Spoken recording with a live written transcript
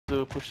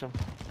to push them.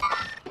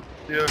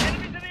 Yeah.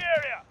 Enemies in the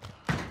area.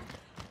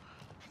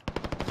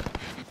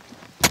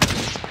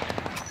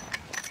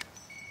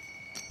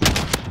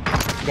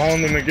 Down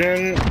him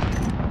again.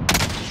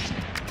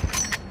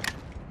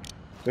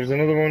 There's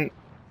another one.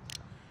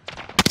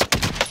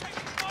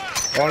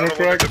 Armor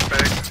crack.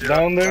 Yeah.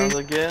 Down Down him.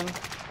 again.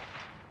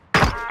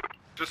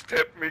 Just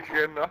tap me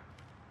again, huh?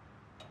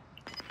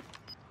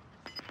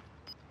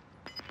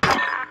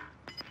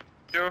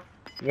 Yeah.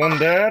 One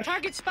there.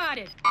 Target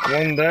spotted.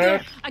 One there.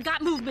 There, I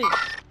got movement.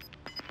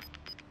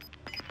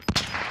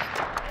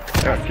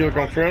 Yeah, kill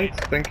confirmed.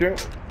 Thank you.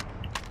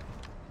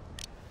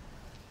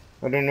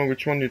 I don't know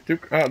which one you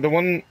took. Ah, the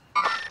one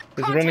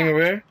is running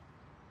away.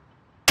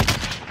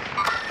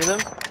 Hit him.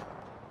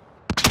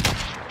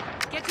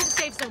 Get to the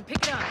safe zone. Pick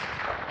it up.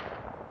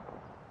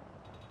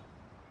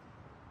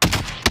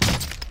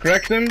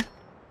 Cracked him.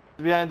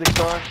 Behind the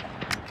car.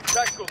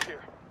 Tacticals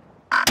here.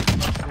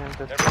 Behind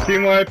that car.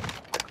 Team wipe.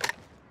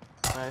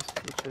 Nice.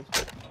 Good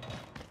shit.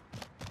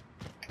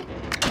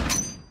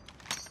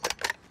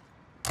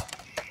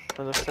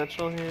 Another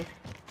satchel here.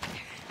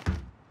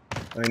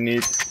 I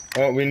need.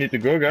 Oh, we need to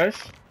go, guys.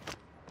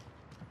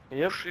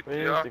 Yep, Shit, we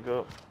yeah. need to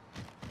go.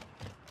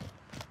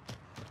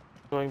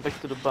 Going back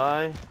to the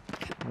buy.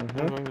 I'm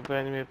going to buy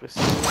enemy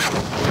precision.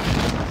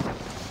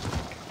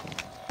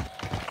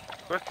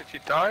 Where did he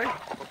die?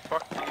 What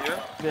fuck here?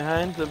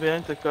 Behind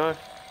the car.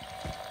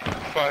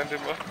 Find him,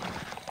 huh?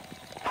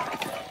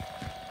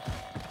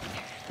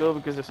 Go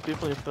because there's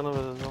people in front of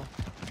us as well.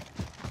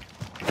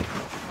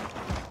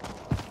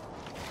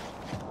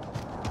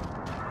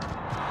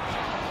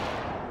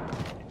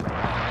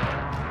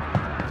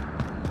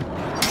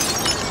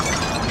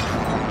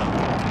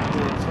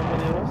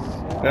 Somebody else?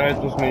 Yeah,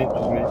 it was me. It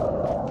was me.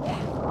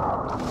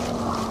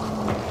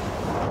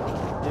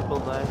 People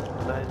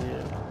died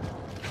here.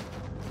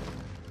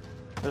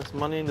 There's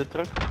money in the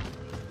truck.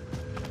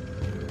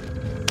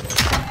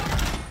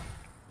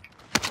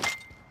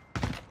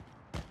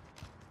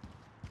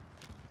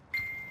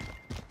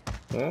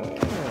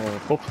 Ah,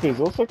 Potske is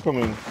also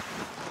coming.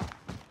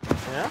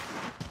 Yeah?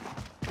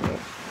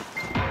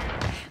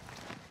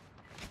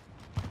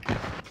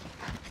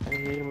 I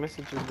hear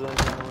messages, but I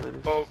don't know what it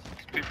is. Oh,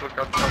 people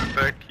got come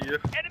back here.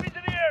 Enemies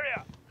in the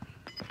area.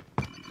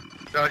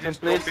 Yeah, And he's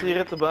plates dropping. here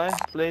at the buy.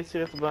 Plates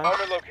here at the buy.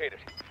 Armor located.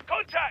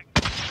 Contact.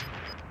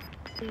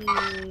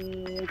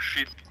 Oh,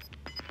 shit.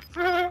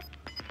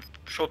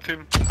 Shot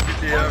him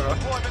in the air. huh?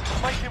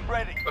 Deployment. Make him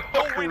ready.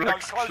 Oh, Your window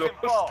relax, closing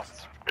close.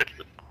 fast.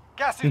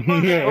 Gas is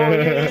moving.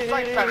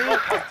 Safe zone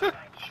located.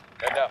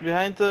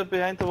 Enough.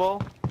 Behind the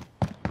wall.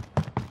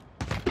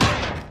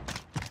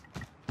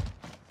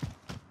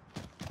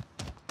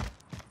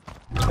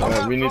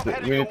 We need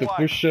to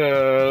push a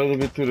little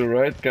bit to the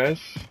right, guys.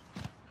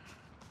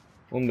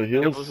 On the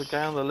There hills. was a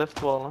guy on the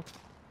left wall.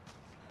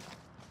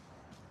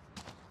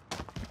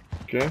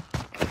 Okay.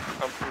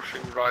 I'm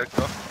pushing right,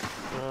 huh?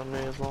 Huh? Me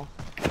as well.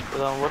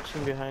 But I'm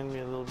watching behind me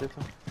a little bit.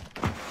 Huh?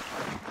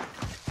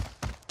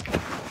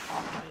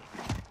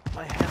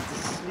 My hand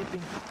is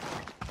sleeping.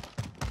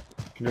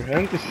 Your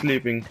hand is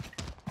sleeping.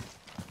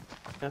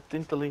 Yeah,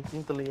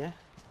 tintely, eh?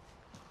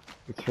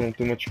 It's from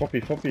too much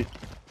foppy.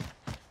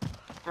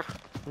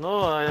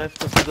 No, I have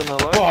to put an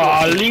alarm.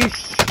 Ah,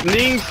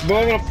 links,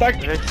 bovenop tak.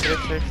 Rechts.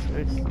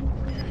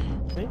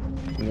 Nee?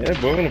 Nee,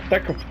 bovenop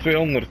tak op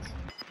 200.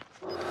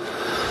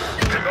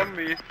 Get on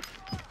me.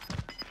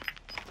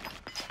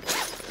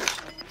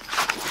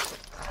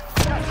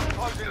 Gas is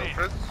closing in.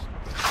 Friends.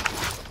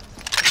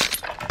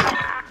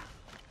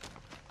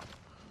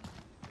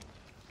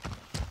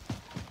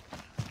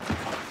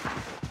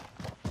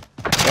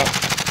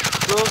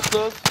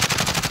 Close.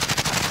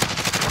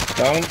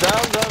 Down.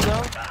 Down.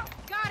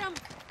 Got him.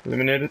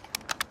 Eliminated.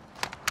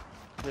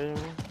 There,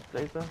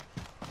 later.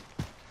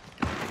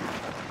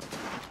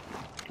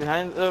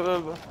 Behind,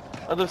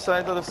 other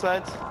side.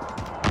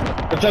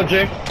 Watch out,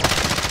 Jay.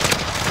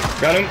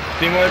 Got him.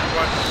 Team wipe.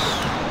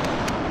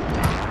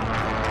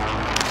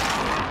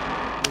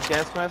 The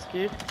gas mask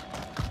here.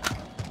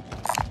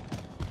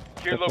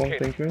 Gear That one, located.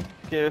 thank you.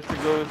 Okay, have to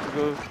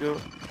go.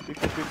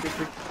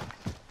 Quick.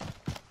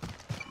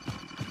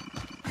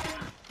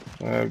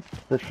 I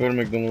prefer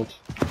McDonald's.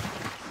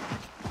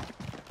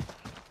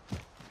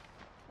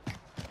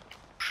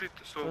 Shit,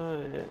 so.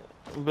 Yeah.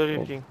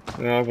 Burger King.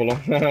 Yeah, voilà.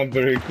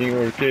 Burger King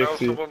or I also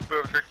KFC. want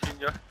Burger King,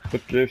 yeah.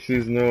 But KFC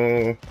is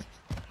no...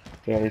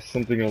 Yeah, it's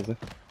something else. Eh?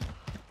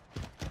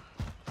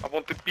 I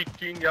want the Big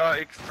King, yeah.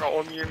 Extra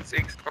onions,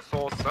 extra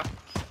sauce, huh?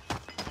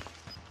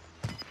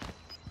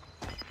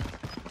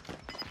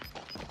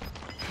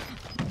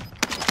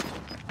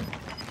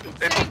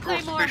 And of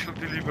course, Claymore. special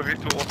delivery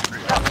to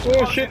Austria.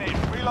 Oh shit!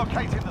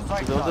 Relocating the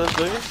safe zone. Those are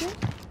Burger King?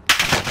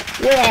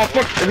 Wow,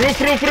 fuck!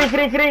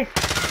 Roof!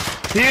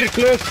 Here,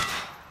 close!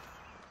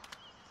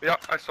 Yeah,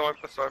 I saw him.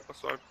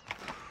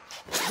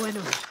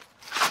 Bueno.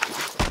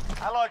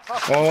 Allied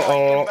cluster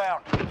Uh-oh.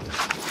 inbound.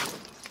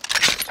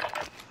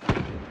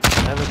 I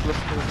have a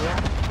cluster as well.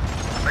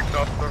 I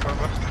got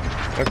remember.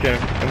 Okay,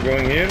 I'm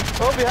going here.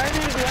 Oh, behind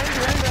you,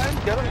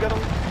 behind. Got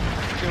him.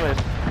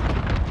 Teammate.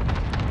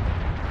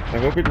 I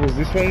hope it was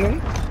this one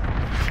then. I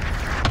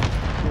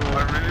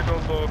really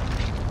don't know.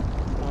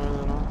 I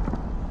don't know.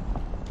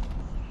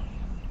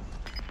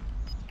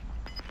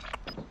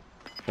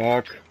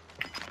 Fuck.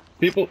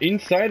 People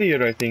inside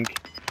here, I think.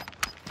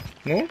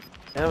 No? Yeah,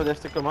 but they have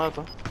to come out,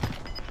 huh?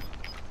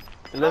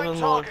 9 11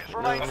 more. targets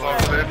remain 11 more.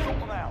 standing. Sort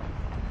them out.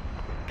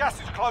 Gas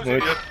is closing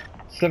Wait. in.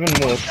 7 more.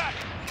 Team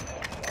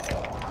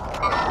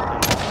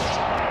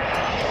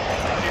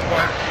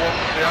white, one,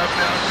 there,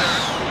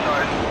 guys.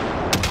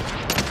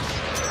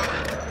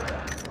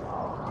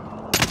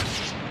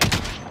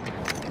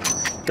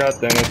 God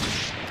damn it.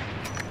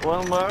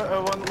 One more,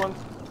 one.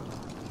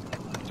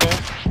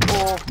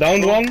 Oh,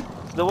 Down one.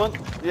 the one,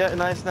 yeah,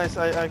 nice.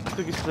 I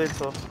took his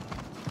plates off.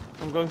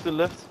 I'm going to the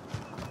left.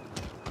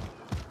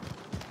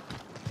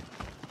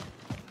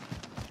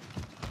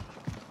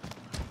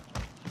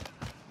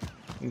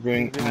 I'm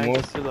going Behind more.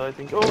 the silo, I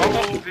think. Oh,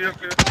 Oh, here.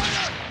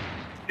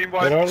 Team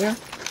Where white, are they?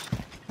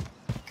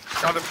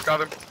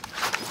 got him.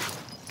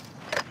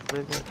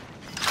 wait.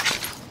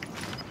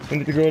 We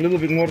need to go a little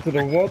bit more to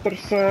the water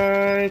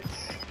side.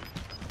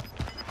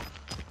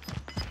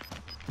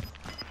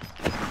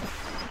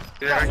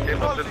 Yeah, I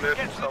came on the Closing, left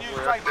get to the new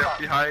somewhere. safe They're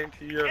zone. behind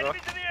here.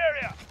 Enemies in the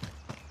area.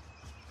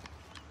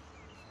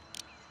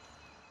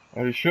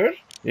 Are you sure?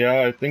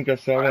 Yeah, I think I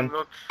saw I'm one.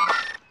 not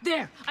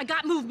There, I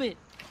got movement.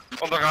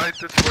 on the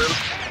right as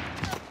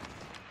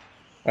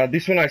well.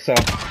 This one I saw.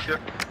 Yeah.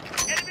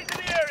 Enemies in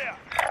the area.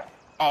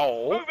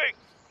 Oh, Moving.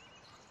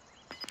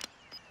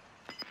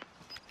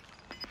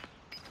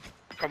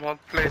 come on,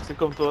 play. They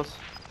come to us.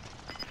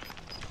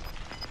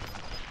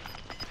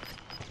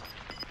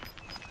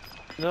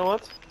 You know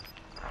what?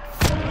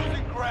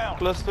 Losing ground.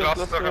 Cluster.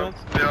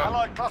 Yeah.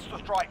 Allied cluster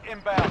strike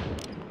inbound.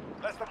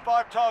 Less than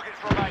 5 targets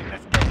remain.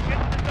 Let's get to the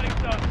safe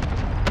zone.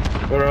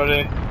 Where are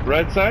they?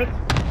 Right side? I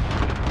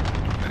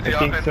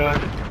think and so.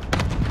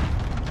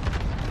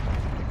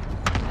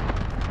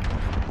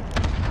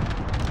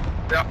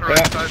 Yeah, right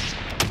Yeah. side.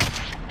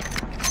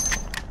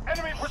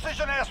 Enemy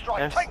precision airstrike.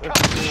 Yes, Take no,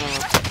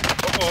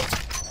 cover. Oh,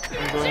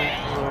 I'm going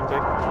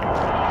back.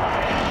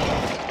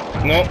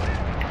 No,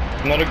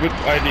 not a good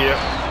idea.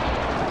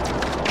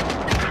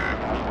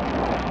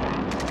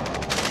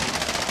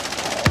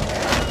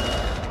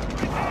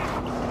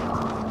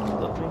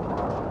 Stopping.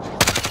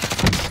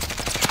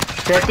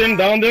 Cracked him,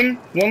 downed him.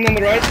 One on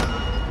the right.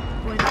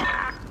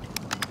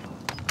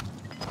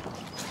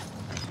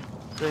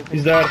 Breaking.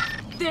 He's there.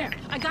 There,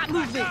 I got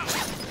movement.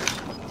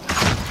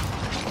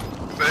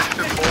 Finish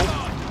the ball.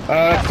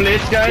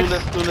 Plates, Two guys.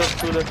 left.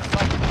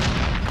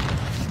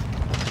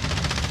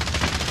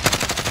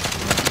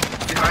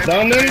 Behind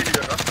Down the them. tree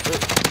here.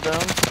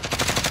 Down.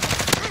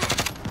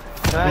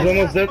 He's Nice.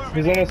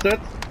 almost dead.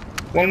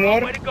 One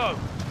more. Way to go.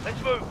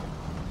 Let's move.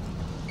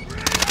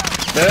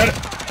 There.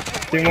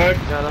 Teamwork.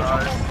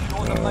 Got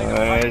him.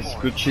 Nice.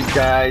 Good shit,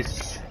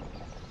 guys.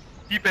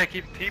 Teabag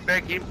him.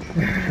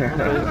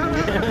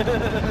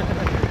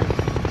 Okay.